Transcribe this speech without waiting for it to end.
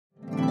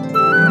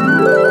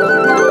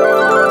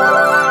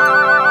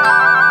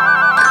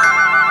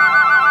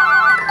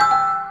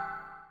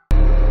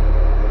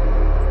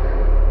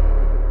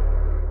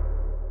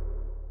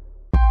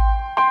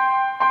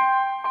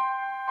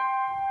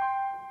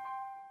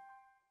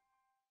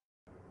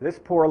This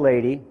poor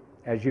lady,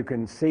 as you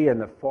can see in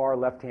the far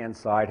left-hand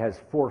side, has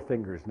 4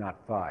 fingers, not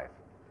 5.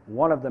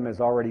 One of them has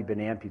already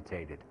been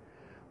amputated.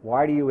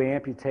 Why do you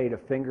amputate a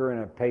finger in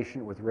a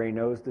patient with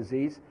Raynaud's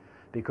disease?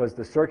 Because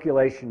the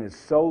circulation is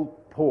so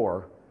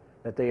poor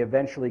that they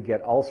eventually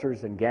get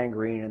ulcers and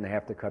gangrene and they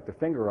have to cut the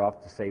finger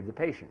off to save the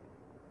patient.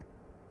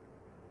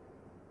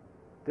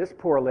 This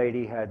poor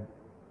lady had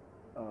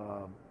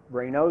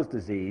Raynaud's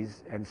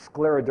disease and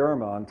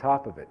scleroderma on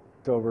top of it.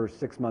 It's over a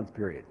 6-month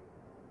period.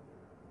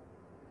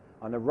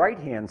 On the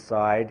right-hand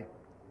side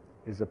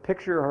is a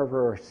picture of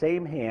her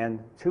same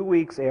hand 2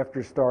 weeks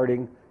after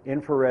starting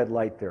infrared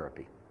light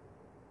therapy.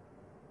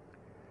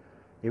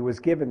 It was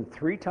given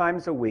 3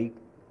 times a week,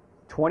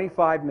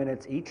 25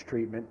 minutes each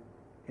treatment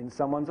in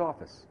someone's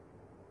office.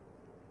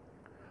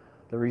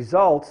 The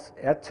results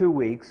at 2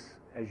 weeks,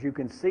 as you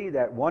can see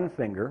that one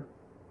finger,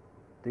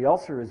 the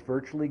ulcer is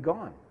virtually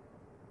gone.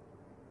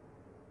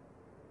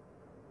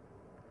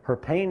 Her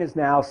pain is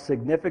now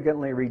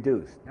significantly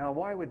reduced. Now,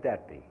 why would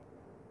that be?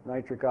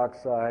 Nitric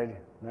oxide,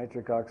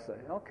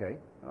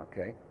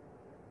 okay.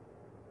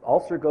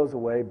 Ulcer goes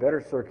away, better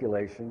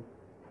circulation,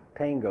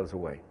 pain goes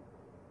away.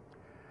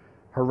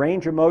 Her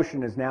range of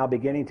motion is now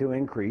beginning to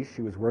increase.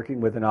 She was working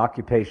with an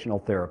occupational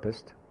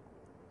therapist.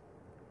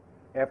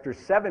 After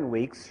 7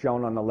 weeks,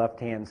 shown on the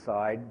left-hand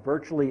side,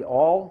 virtually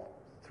all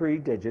 3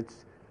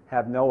 digits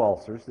have no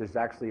ulcers. There's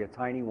actually a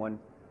tiny one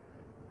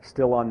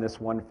still on this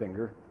one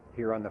finger,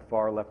 here on the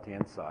far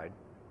left-hand side.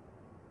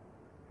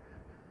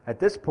 At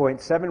this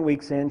point, 7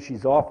 weeks in,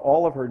 she's off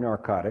all of her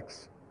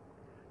narcotics.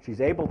 She's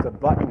able to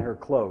button her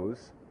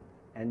clothes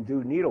and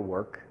do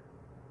needlework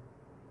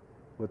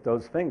with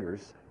those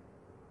fingers.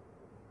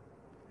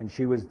 And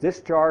she was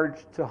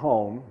discharged to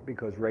home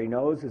because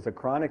Raynaud's is a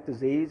chronic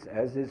disease,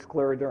 as is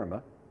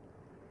scleroderma,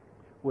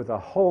 with a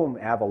home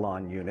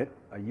Avalon unit,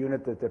 a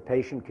unit that the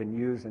patient can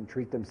use and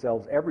treat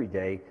themselves every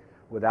day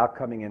without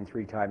coming in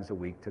 3 times a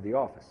week to the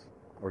office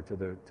or to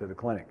the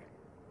clinic.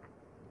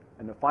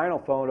 And the final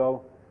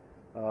photo,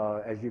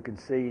 as you can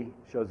see,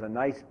 shows a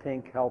nice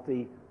pink,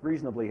 healthy,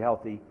 reasonably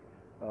healthy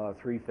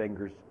 3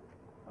 fingers,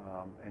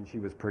 and she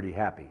was pretty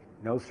happy.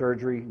 No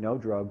surgery, no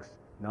drugs,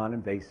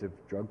 non-invasive,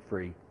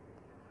 drug-free.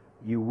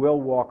 You will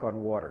walk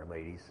on water,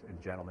 ladies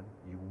and gentlemen.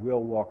 You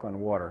will walk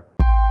on water.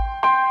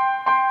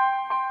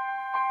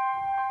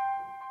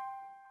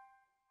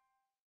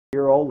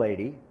 Year-old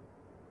lady,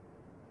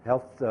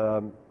 health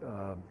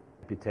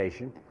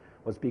amputation,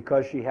 was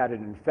because she had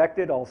an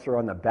infected ulcer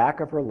on the back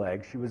of her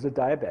leg. She was a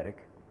diabetic.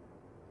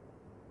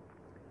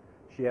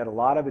 She had a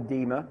lot of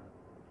edema.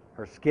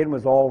 Her skin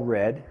was all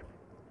red.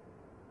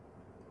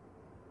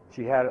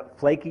 She had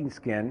flaking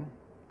skin.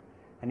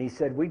 And he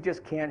said, "We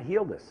just can't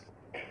heal this.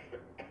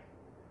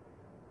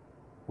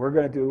 We're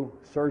going to do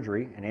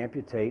surgery and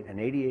amputate an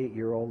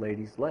 88-year-old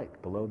lady's leg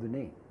below the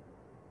knee."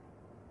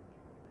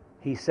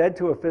 He said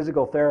to a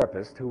physical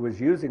therapist who was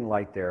using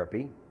light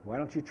therapy, "Why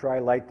don't you try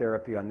light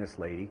therapy on this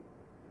lady?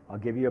 I'll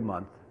give you a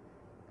month."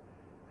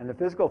 And the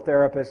physical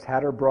therapist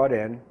had her brought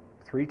in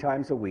 3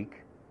 times a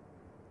week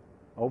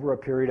over a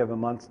period of a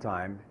month's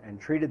time and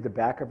treated the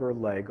back of her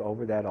leg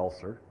over that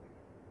ulcer,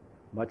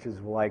 much as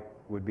like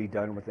would be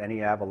done with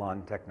any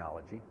Avalon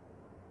technology.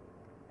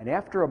 And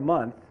after a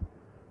month,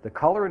 the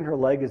color in her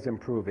leg is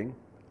improving.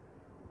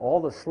 All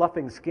the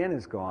sloughing skin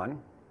is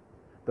gone.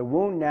 The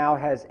wound now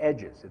has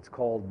edges. It's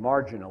called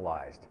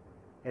marginalized.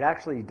 It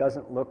actually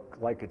doesn't look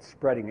like it's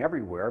spreading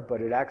everywhere,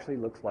 but it actually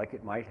looks like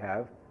it might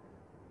have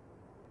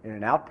in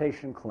an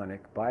outpatient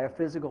clinic by a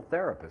physical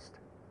therapist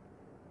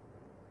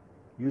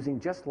using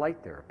just light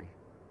therapy.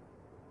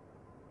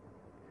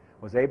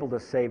 Was able to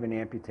save an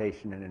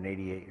amputation in an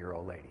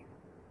 88-year-old lady.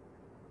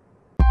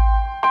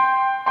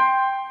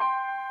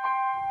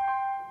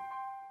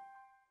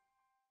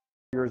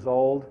 Years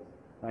old,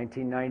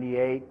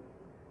 1998,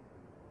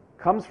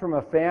 comes from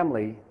a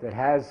family that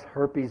has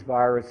herpes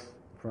virus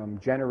from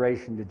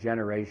generation to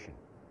generation.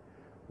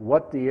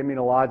 What the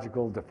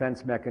immunological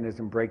defense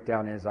mechanism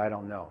breakdown is, I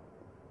don't know.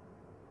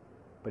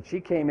 But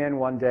she came in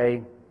one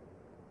day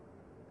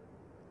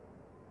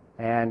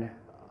and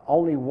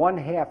only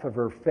 1/2 of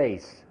her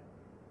face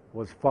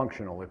was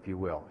functional, if you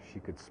will. She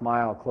could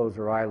smile, close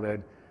her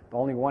eyelid, but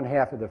only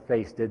 1/2 of the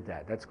face did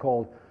that. That's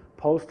called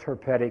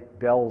post-herpetic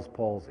Bell's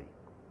palsy.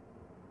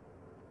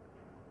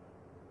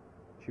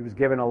 She was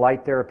given a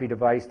light therapy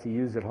device to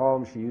use at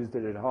home. She used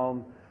it at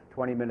home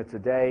 20 minutes a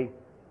day.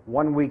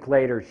 1 week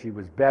later, she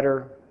was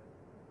better.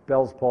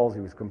 Bell's palsy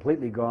was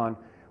completely gone.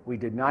 We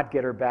did not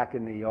get her back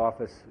in the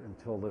office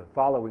until the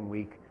following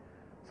week,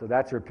 so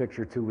that's her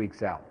picture 2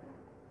 weeks out.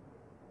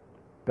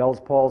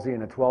 Bell's palsy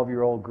in a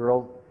 12-year-old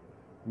girl,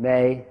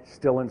 May,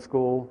 still in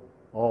school.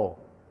 Oh,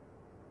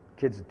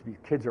 kids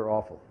are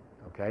awful,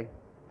 okay?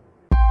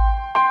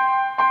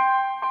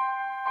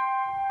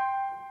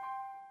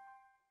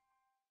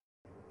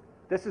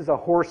 This is a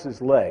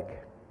horse's leg.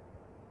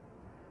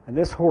 And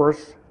this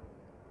horse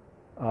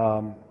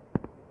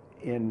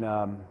in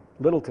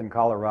Littleton,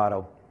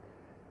 Colorado,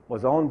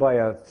 was owned by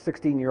a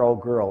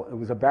 16-year-old girl. It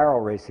was a barrel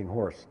racing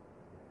horse.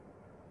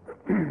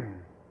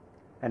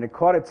 and it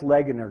caught its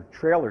leg in a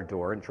trailer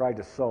door and tried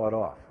to saw it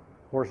off.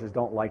 Horses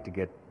don't like to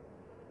get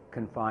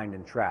confined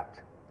and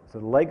trapped. So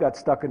the leg got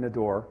stuck in the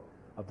door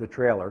of the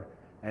trailer,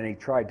 and he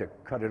tried to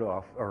cut it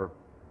off or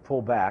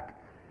pull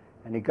back,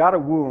 and he got a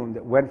wound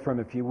that went from,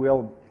 if you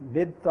will,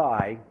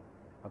 mid-thigh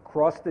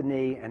across the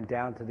knee and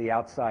down to the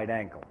outside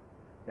ankle.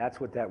 That's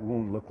what that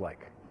wound looked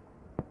like.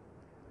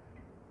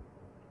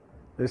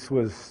 This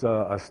was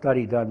a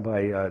study done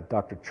by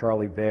Dr.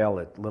 Charlie Vail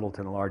at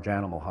Littleton Large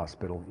Animal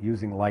Hospital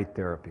using light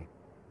therapy.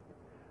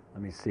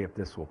 Let me see if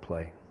this will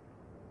play.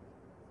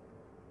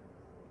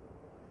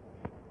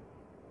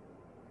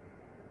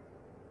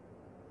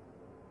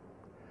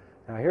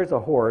 Now here's a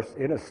horse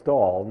in a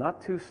stall,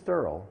 not too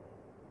sterile.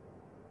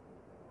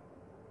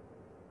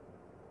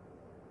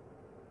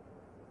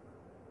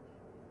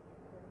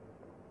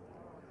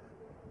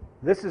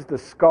 This is the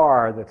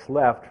scar that's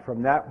left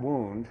from that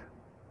wound.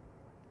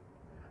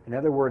 In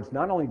other words,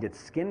 not only did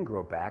skin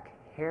grow back,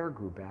 hair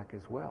grew back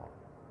as well.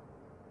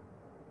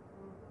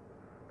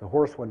 The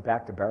horse went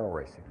back to barrel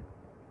racing.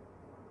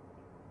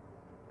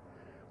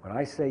 When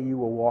I say you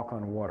will walk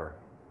on water,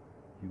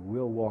 you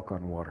will walk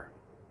on water.